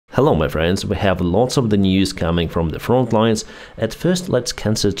Hello my friends, we have lots of the news coming from the front lines. At first let's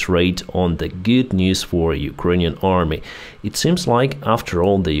concentrate on the good news for Ukrainian army. It seems like after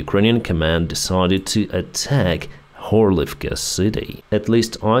all the Ukrainian command decided to attack Horlivka city. At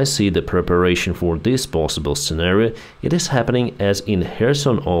least I see the preparation for this possible scenario. It is happening as in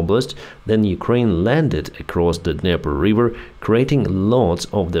Kherson Oblast, then Ukraine landed across the Dnieper river, creating lots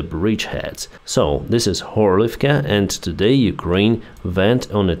of the bridgeheads. So this is Horlivka, and today Ukraine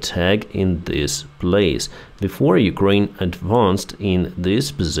went on attack in this place. Before Ukraine advanced in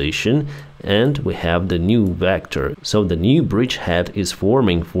this position, and we have the new vector. So the new bridgehead is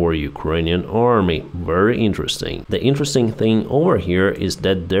forming for Ukrainian army. Very interesting. The interesting thing over here is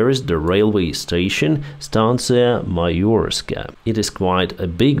that there is the railway station Stanция Mayorska. It is quite a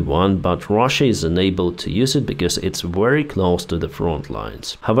big one, but Russia is unable to use it because it's very close to the front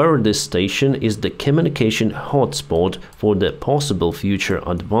lines. However, this station is the communication hotspot for the possible future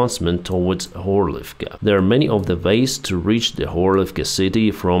advancement towards Horlivka. There are many of the ways to reach the Horlivka city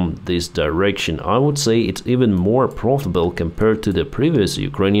from this direction. I would say it's even more profitable compared to the previous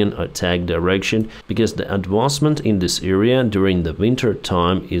Ukrainian attack direction, because the advancement in this area during the winter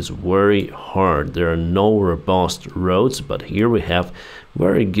time is very hard. There are no robust roads, but here we have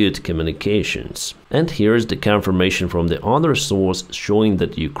very good communications. And here's the confirmation from the other source showing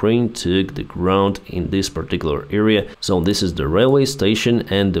that Ukraine took the ground in this particular area. So this is the railway station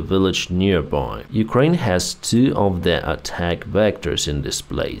and the village nearby. Ukraine has two of the attack vectors in this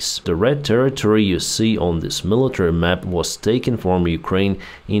place. The red territory you see on this military map was taken from Ukraine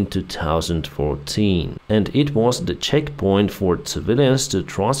in 2014, and it was the checkpoint for civilians to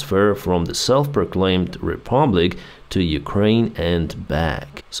transfer from the self-proclaimed republic to Ukraine and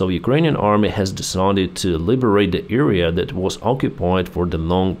back. So Ukrainian army has decided to liberate the area that was occupied for the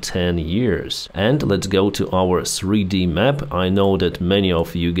long 10 years. And let's go to our 3D map. I know that many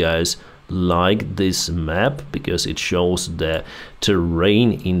of you guys like this map because it shows the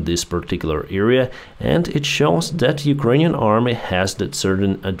terrain in this particular area, and it shows that Ukrainian army has that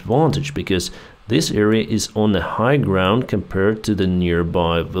certain advantage because this area is on a high ground compared to the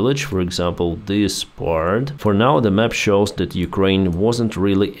nearby village, for example this part. For now the map shows that Ukraine wasn't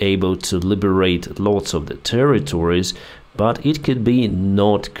really able to liberate lots of the territories, but it could be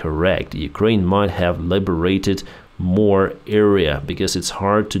not correct. Ukraine might have liberated more area because it's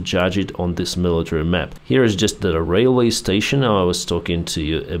hard to judge it on this military map. Here is just the railway station I was talking to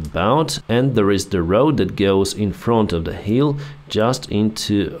you about, and there is the road that goes in front of the hill just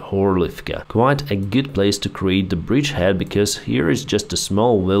into Horlivka. Quite a good place to create the bridgehead, because here is just a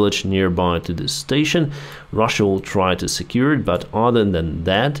small village nearby to the station. Russia will try to secure it, but other than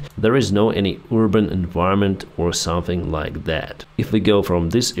that there is no any urban environment or something like that. If we go from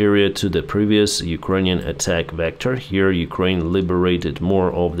this area to the previous Ukrainian attack vector, here Ukraine liberated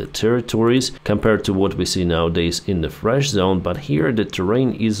more of the territories compared to what we see nowadays in the fresh zone, but here the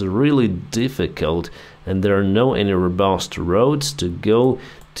terrain is really difficult and there are no any robust roads to go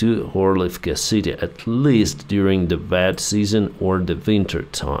to Horlivka city, at least during the wet season or the winter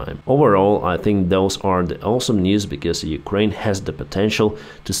time. Overall, I think those are the awesome news, because Ukraine has the potential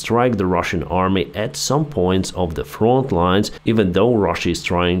to strike the Russian army at some points of the front lines, even though Russia is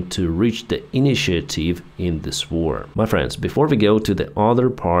trying to reach the initiative in this war. My friends, before we go to the other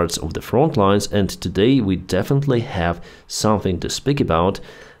parts of the front lines, and today we definitely have something to speak about.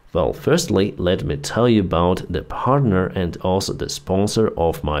 Well, firstly, let me tell you about the partner and also the sponsor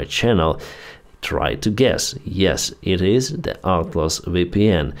of my channel. Try to guess. Yes, it is the Atlas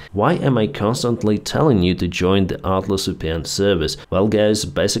VPN. Why am I constantly telling you to join the Atlas VPN service? Well guys,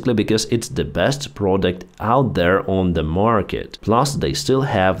 basically because it's the best product out there on the market. Plus they still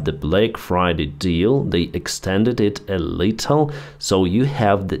have the Black Friday deal. They extended it a little, so you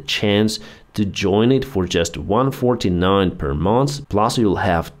have the chance to join it for just $149 per month, plus you'll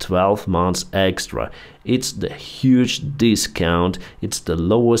have 12 months extra. It's the huge discount, it's the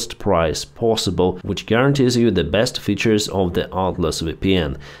lowest price possible, which guarantees you the best features of the Atlas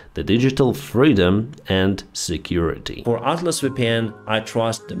VPN, the digital freedom and security. For Atlas VPN, I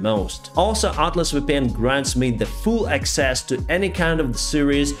trust the most. Also, Atlas VPN grants me the full access to any kind of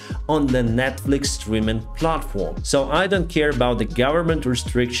series on the Netflix streaming platform. So I don't care about the government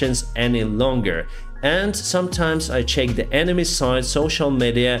restrictions any longer. And sometimes I check the enemy side, social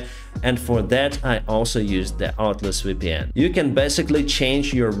media, And for that, I also use the Atlas VPN. You can basically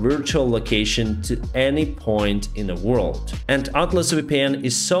change your virtual location to any point in the world. And Atlas VPN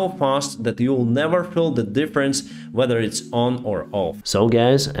is so fast that you'll never feel the difference whether it's on or off. So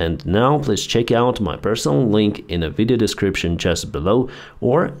guys, and now please check out my personal link in the video description just below,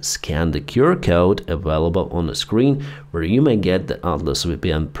 or scan the QR code available on the screen where you may get the Atlas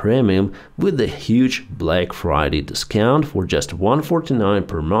VPN Premium with the huge Black Friday discount for just $149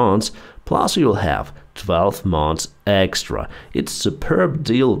 per month, plus you'll have 12 months extra. It's a superb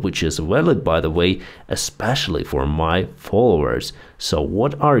deal, which is valid, by the way, especially for my followers. So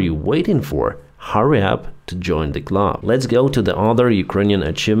what are you waiting for? Hurry up to join the club. Let's go to the other Ukrainian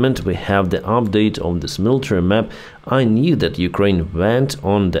achievement. We have the update on this military map. I knew that Ukraine went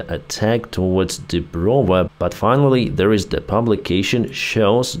on the attack towards Davydov, but finally there is the publication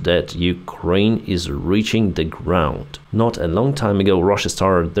shows that Ukraine is reaching the ground. Not a long time ago, Russia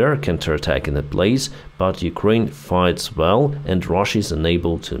started their counterattack in the place, but Ukraine fights well and Russia is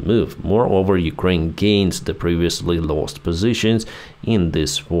unable to move. Moreover, Ukraine gains the previously lost positions in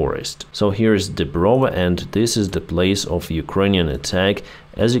this forest. So here's Davydov, and this is the place of Ukrainian attack.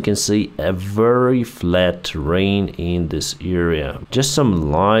 As you can see, a very flat terrain in this area. Just some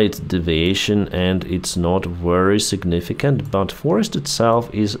light deviation and it's not very significant, but forest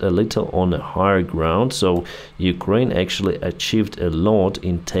itself is a little on a higher ground, so Ukraine actually achieved a lot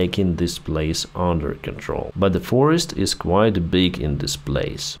in taking this place under control. But the forest is quite big in this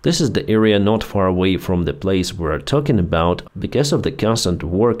place. This is the area not far away from the place we're talking about. Because of the constant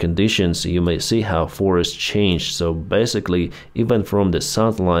war conditions, you may see how forests change, so basically even from the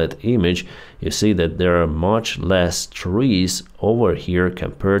satellite image you see that there are much less trees over here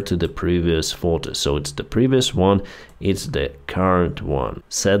compared to the previous photo. So it's the previous one, it's the current one.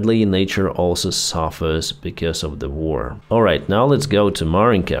 Sadly, nature also suffers because of the war. Alright, now let's go to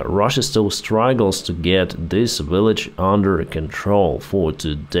Marinka. Russia still struggles to get this village under control. For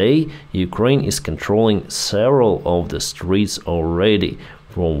today, Ukraine is controlling several of the streets already.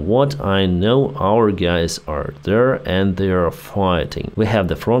 From what I know, our guys are there and they are fighting. We have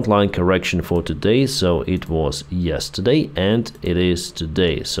the frontline correction for today, so it was yesterday and it is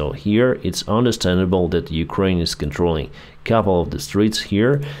today. So here it's understandable that Ukraine is controlling a couple of the streets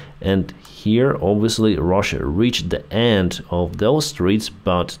here, and here obviously Russia reached the end of those streets,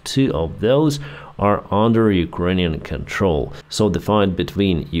 but two of those are under Ukrainian control. So the fight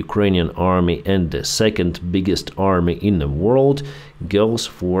between Ukrainian army and the second biggest army in the world goes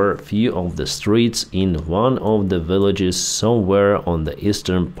for a few of the streets in one of the villages somewhere on the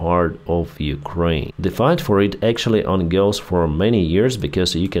eastern part of Ukraine. The fight for it actually ongoes for many years,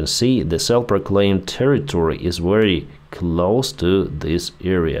 because you can see the self-proclaimed territory is very close to this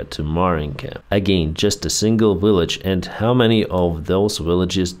area, to Marinka. Again, just a single village, and how many of those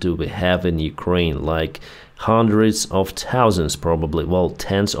villages do we have in Ukraine? Like hundreds of thousands, probably, well,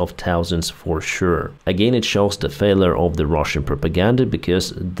 tens of thousands for sure. Again, it shows the failure of the Russian propaganda,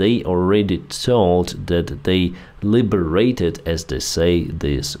 because they already told that they liberated, as they say,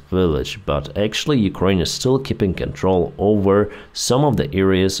 this village, but actually Ukraine is still keeping control over some of the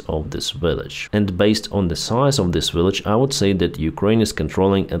areas of this village. And based on the size of this village, I would say that Ukraine is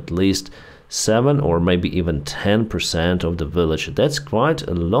controlling at least 7 or maybe even 10% of the village. That's quite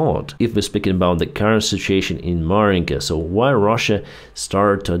a lot if we're speaking about the current situation in Marinka. So why Russia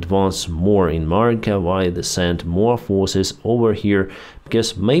started to advance more in Marinka, why they sent more forces over here?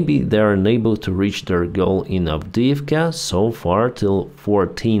 Because maybe they are unable to reach their goal in Avdiivka so far till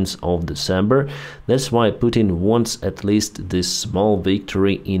 14th of December. That's why Putin wants at least this small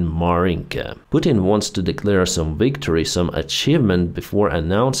victory in Marinka. Putin wants to declare some victory, some achievement before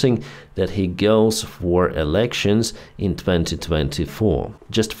announcing that he goes for elections in 2024.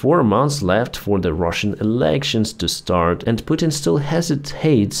 Just 4 months left for the Russian elections to start, and Putin still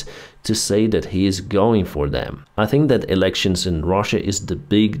hesitates to say that he is going for them. I think that elections in Russia is the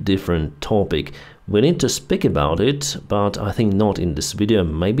big different topic. We need to speak about it, but I think not in this video,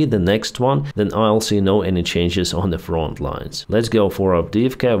 maybe the next one, then I'll see no any changes on the front lines. Let's go for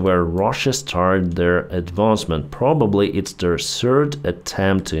Avdiivka, where Russia started their advancement. Probably it's their third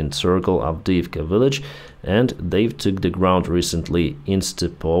attempt to encircle Avdiivka village, and they took the ground recently in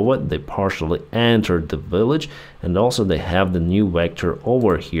Stepova. They partially entered the village, and also they have the new vector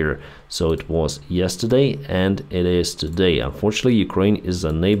over here. So it was yesterday and it is today. Unfortunately, Ukraine is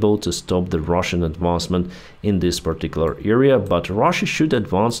unable to stop the Russian advancement in this particular area, but Russia should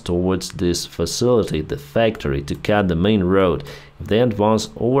advance towards this facility, the factory, to cut the main road. If they advance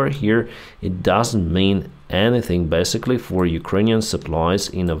over here, it doesn't mean anything basically for Ukrainian supplies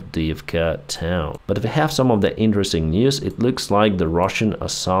in Avdiivka town. But we have some of the interesting news. It looks like the Russian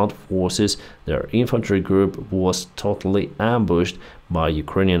assault forces, their infantry group, was totally ambushed by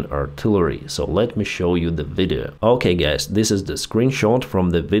Ukrainian artillery. So let me show you the video. Okay guys, this is the screenshot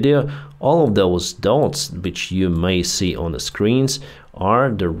from the video. All of those dots which you may see on the screens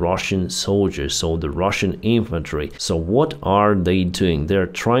are the Russian soldiers, so the Russian infantry. So what are they doing? They're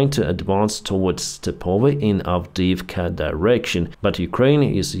trying to advance towards Stepove in Avdiivka direction, but Ukraine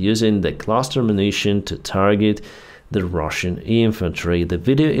is using the cluster munition to target the Russian infantry. The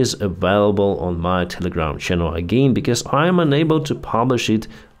video is available on my Telegram channel again because I am unable to publish it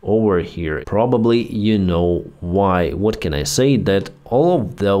over here. Probably you know why. What can I say? That all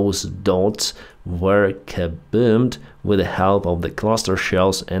of those dots were kaboomed with the help of the cluster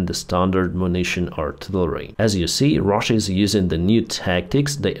shells and the standard munition artillery. As you see, Russia is using the new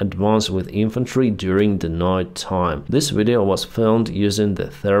tactics. They advance with infantry during the night time. This video was filmed using the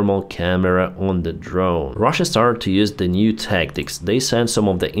thermal camera on the drone. Russia started to use the new tactics. They sent some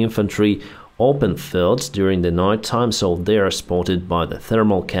of the infantry open fields during the night time, so they are spotted by the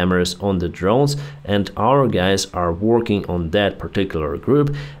thermal cameras on the drones, and our guys are working on that particular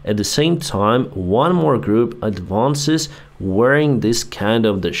group. At the same time, one more group advances wearing this kind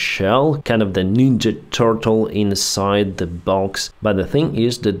of the shell, kind of the ninja turtle inside the box. But the thing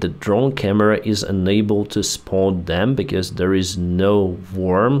is that the drone camera is unable to spot them because there is no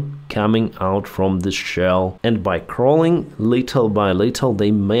worm coming out from the shell, and by crawling little by little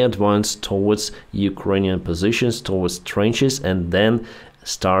they may advance towards Ukrainian positions, towards trenches, and then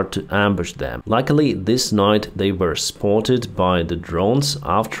start to ambush them. Luckily this night they were spotted by the drones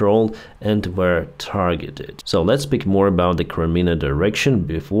after all and were targeted. So let's speak more about the Crimea direction.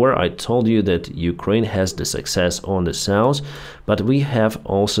 Before I told you that Ukraine has the success on the south, but we have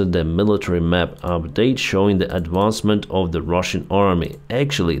also the military map update showing the advancement of the Russian army,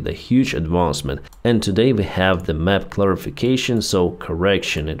 actually the huge advancement. And today we have the map clarification, so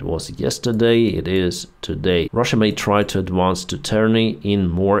correction, it was yesterday, it is today. Russia may try to advance to Terny in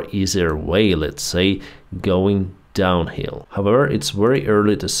more easier way, let's say, going downhill. However, it's very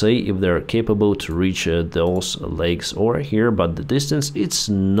early to say if they are capable to reach those lakes over here, but the distance, it's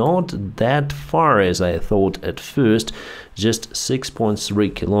not that far as I thought at first, just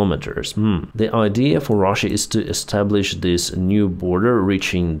 6.3 kilometers. The idea for Russia is to establish this new border,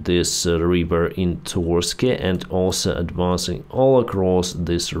 reaching this river in Torsky and also advancing all across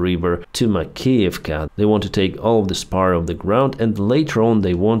this river to Makiivka. They want to take all of this part of the ground, and later on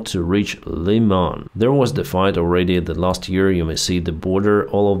they want to reach Liman. There was the fight already the last year. You may see the border.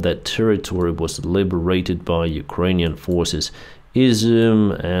 All of that territory was liberated by Ukrainian forces.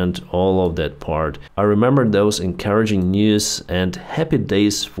 Izum and all of that part. I remember those encouraging news and happy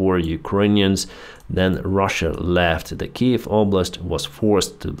days for Ukrainians. Then Russia left. The Kiev Oblast was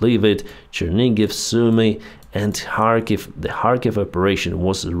forced to leave it. Chernihiv, Sumy and Kharkiv. The Kharkiv operation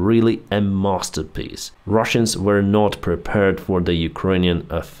was really a masterpiece. Russians were not prepared for the Ukrainian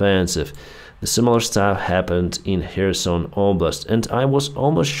offensive. The similar stuff happened in Kherson Oblast, and I was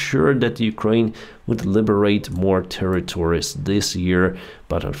almost sure that Ukraine would liberate more territories this year,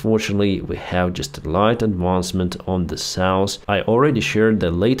 but unfortunately we have just a light advancement on the south. I already shared the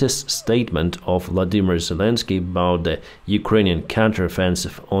latest statement of Vladimir Zelensky about the Ukrainian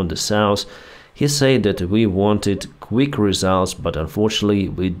counteroffensive on the south. He said that we wanted quick results, but unfortunately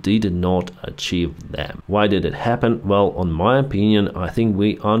we did not achieve them. Why did it happen? Well, in my opinion, I think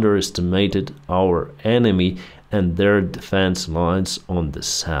we underestimated our enemy and their defense lines on the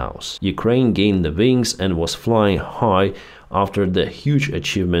south. Ukraine gained the wings and was flying high after the huge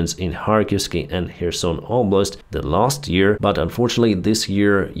achievements in Kharkiv and Kherson Oblast the last year, but unfortunately this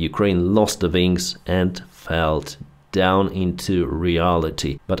year Ukraine lost the wings and fell down into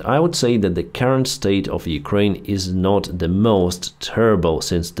reality. But I would say that the current state of Ukraine is not the most terrible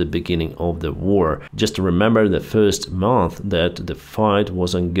since the beginning of the war. Just remember the first month that the fight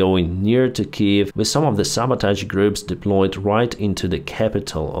was ongoing near to Kiev, with some of the sabotage groups deployed right into the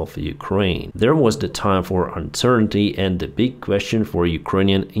capital of Ukraine. There was the time for uncertainty and the big question for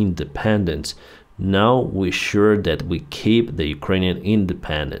Ukrainian independence. Now we're sure that we keep the Ukrainian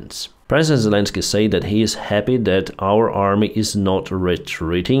independence. President Zelensky said that he is happy that our army is not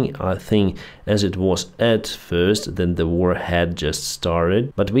retreating, I think as it was at first, then the war had just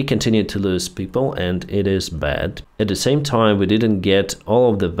started. But we continue to lose people and it is bad. At the same time, we didn't get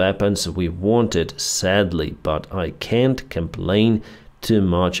all of the weapons we wanted, sadly, but I can't complain too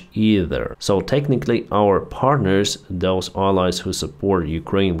much either. So technically our partners, those allies who support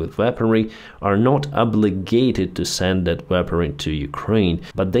Ukraine with weaponry, are not obligated to send that weaponry to Ukraine,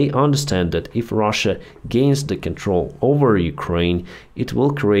 but they understand that if Russia gains the control over Ukraine, it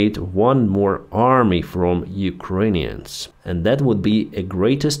will create one more army from Ukrainians. And that would be a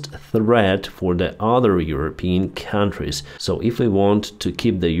greatest threat for the other European countries. So if we want to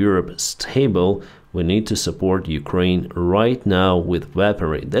keep the Europe stable, we need to support Ukraine right now with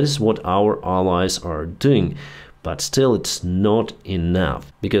weaponry. That is what our allies are doing. But still, it's not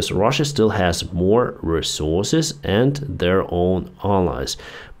enough, because Russia still has more resources and their own allies.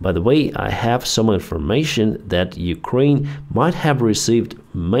 By the way, I have some information that Ukraine might have received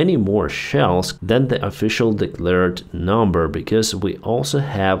many more shells than the official declared number, because we also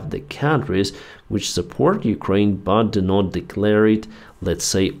have the countries which support Ukraine but do not declare it, let's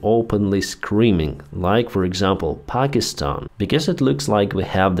say, openly screaming, like for example Pakistan, because it looks like we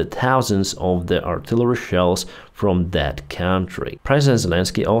have the thousands of the artillery shells from that country. President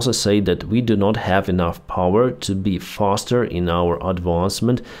Zelensky also said that we do not have enough power to be faster in our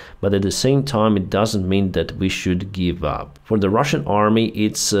advancement, but at the same time it doesn't mean that we should give up. For the Russian army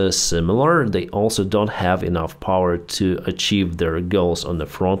it's similar. They also don't have enough power to achieve their goals on the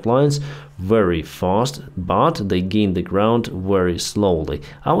front lines very fast, but they gain the ground very slowly.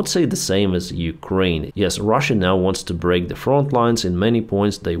 I would say the same as Ukraine. Yes, Russia now wants to break the front lines in many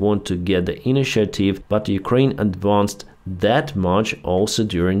points. They want to get the initiative, but Ukraine advanced that much also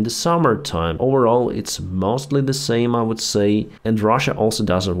during the summertime. Overall, it's mostly the same, I would say, and Russia also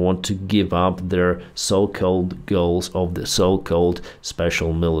doesn't want to give up their so-called goals of the so-called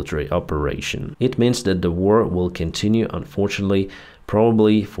special military operation. It means that the war will continue, unfortunately,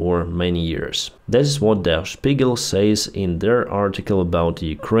 probably for many years. That is what Der Spiegel says in their article about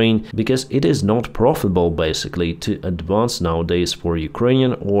Ukraine, because it is not profitable basically to advance nowadays for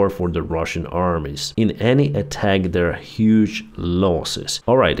Ukrainian or for the Russian armies. In any attack there are huge losses.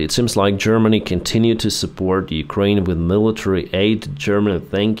 Alright, it seems like Germany continued to support Ukraine with military aid. Germany,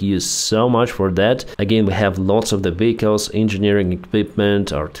 thank you so much for that. Again, we have lots of the vehicles, engineering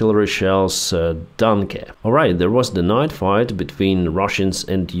equipment, artillery shells, danke. Alright, there was the night fight between Russians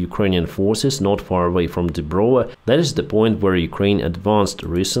and Ukrainian forces not far away from Davydov. That is the point where Ukraine advanced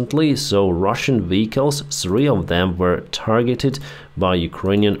recently, so Russian vehicles, 3 of them were targeted by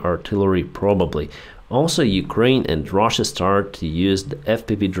Ukrainian artillery probably. Also, Ukraine and Russia started to use the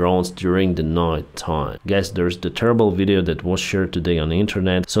FPV drones during the night time. Guys, there's the terrible video that was shared today on the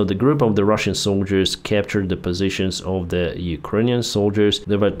internet. So the group of the Russian soldiers captured the positions of the Ukrainian soldiers.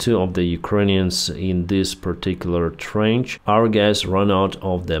 There were 2 of the Ukrainians in this particular trench. Our guys ran out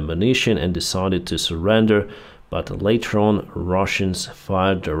of the ammunition and decided to surrender. But later on, Russians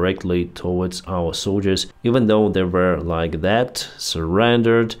fired directly towards our soldiers, even though they were like that,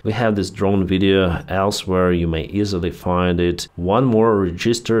 surrendered. We have this drone video elsewhere, you may easily find it. One more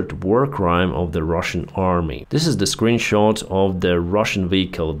registered war crime of the Russian army. This is the screenshot of the Russian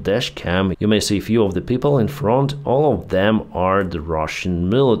vehicle dashcam. You may see a few of the people in front, all of them are the Russian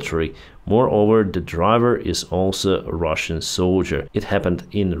military. Moreover, the driver is also a Russian soldier. It happened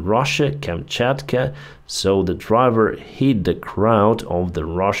in Russia, Kamchatka, so the driver hit the crowd of the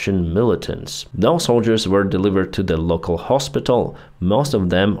Russian militants. Those soldiers were delivered to the local hospital. Most of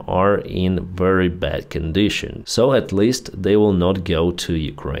them are in very bad condition, so at least they will not go to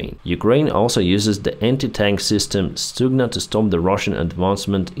Ukraine. Ukraine also uses the anti-tank system Stugna to stop the Russian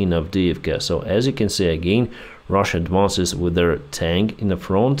advancement in Avdiivka. So as you can see again, Russia advances with their tank in the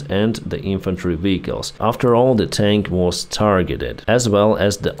front and the infantry vehicles. After all, the tank was targeted, as well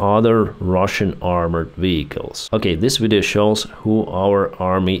as the other Russian armored vehicles. Okay, this video shows who our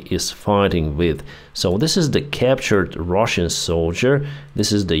army is fighting with. So this is the captured Russian soldier.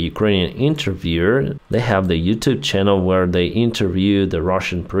 This is the Ukrainian interviewer. They have the YouTube channel where they interview the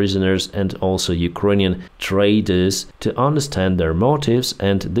Russian prisoners and also Ukrainian traders to understand their motives,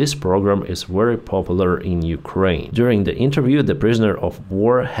 and this program is very popular in Ukraine. During the interview, the prisoner of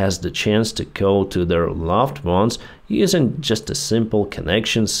war has the chance to call to their loved ones using just a simple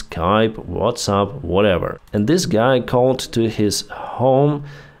connection, Skype, WhatsApp, whatever. And this guy called to his home,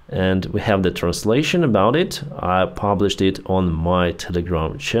 and we have the translation about it. I published it on my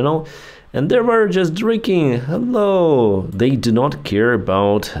Telegram channel. and they were just drinking. Hello! They do not care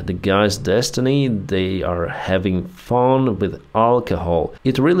about the guy's destiny, they are having fun with alcohol.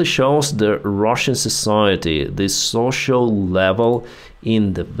 It really shows the Russian society, the social level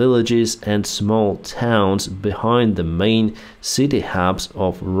in the villages and small towns behind the main city hubs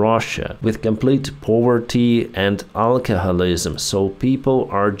of Russia, with complete poverty and alcoholism. So people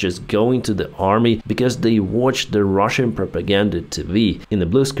are just going to the army because they watch the Russian propaganda TV. In the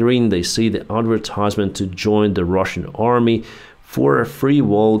blue screen they see the advertisement to join the Russian army for a free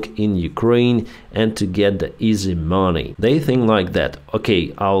walk in Ukraine and to get the easy money. They think like that,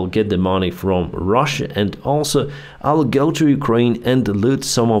 okay, I'll get the money from Russia and also I'll go to Ukraine and loot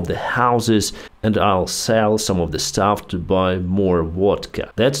some of the houses and I'll sell some of the stuff to buy more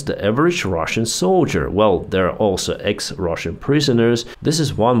vodka. That's the average Russian soldier. Well, there are also ex-Russian prisoners. This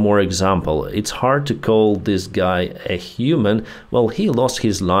is one more example. It's hard to call this guy a human. Well, he lost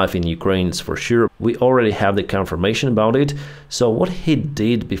his life in Ukraine for sure. We already have the confirmation about it. So what he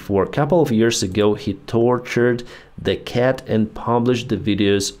did before, a couple of years ago, he tortured the cat and published the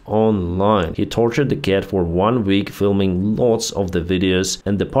videos online. He tortured the cat for 1 week, filming lots of the videos,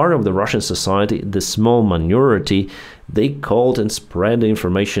 and the part of the Russian society, the small minority, they called and spread the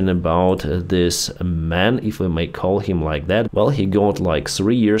information about this man, if we may call him like that. Well, he got like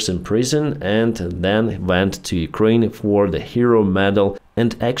 3 years in prison and then went to Ukraine for the hero medal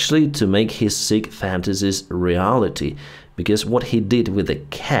and actually to make his sick fantasies reality. Because what he did with the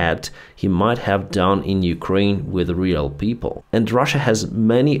cat, he might have done in Ukraine with real people. And Russia has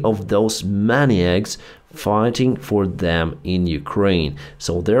many of those maniacs fighting for them in Ukraine.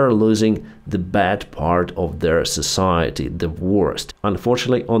 So they are losing the bad part of their society, the worst.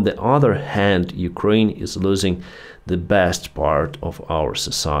 Unfortunately, on the other hand, Ukraine is losing the best part of our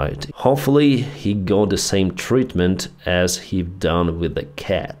society. Hopefully he got the same treatment as he done with the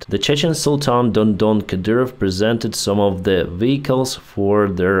cat. The Chechen Sultan Don Kadyrov presented some of the vehicles for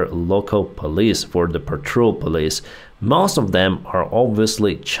their local police, for the patrol police. Most of them are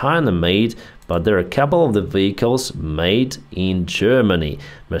obviously China-made, but there are a couple of the vehicles made in Germany.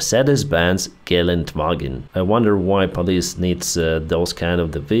 Mercedes-Benz Geländewagen. I wonder why police needs those kind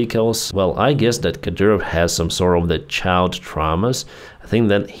of the vehicles. Well, I guess that Kadyrov has some sort of the child traumas. I think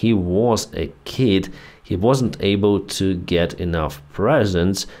that he was a kid. He wasn't able to get enough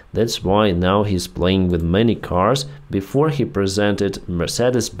presents. That's why now he's playing with many cars. Before he presented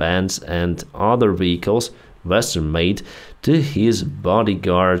Mercedes-Benz and other vehicles, Western-made, to his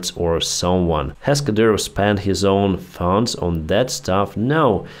bodyguards or someone. Has Kadyrov spent his own funds on that stuff?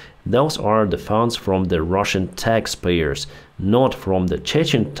 No, those are the funds from the Russian taxpayers, not from the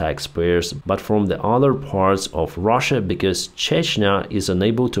Chechen taxpayers, but from the other parts of Russia, because Chechnya is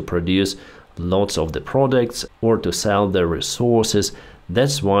unable to produce lots of the products or to sell their resources.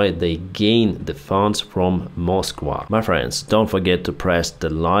 That's why they gain the funds from Moscow. My friends, don't forget to press the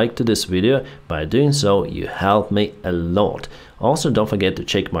like to this video. By doing so, you help me a lot. Also, don't forget to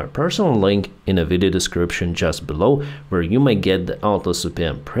check my personal link in the video description just below, where you may get the Atlas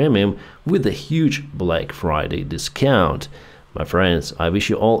VPN Premium with a huge Black Friday discount. My friends, I wish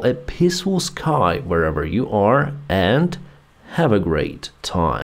you all a peaceful sky wherever you are and have a great time.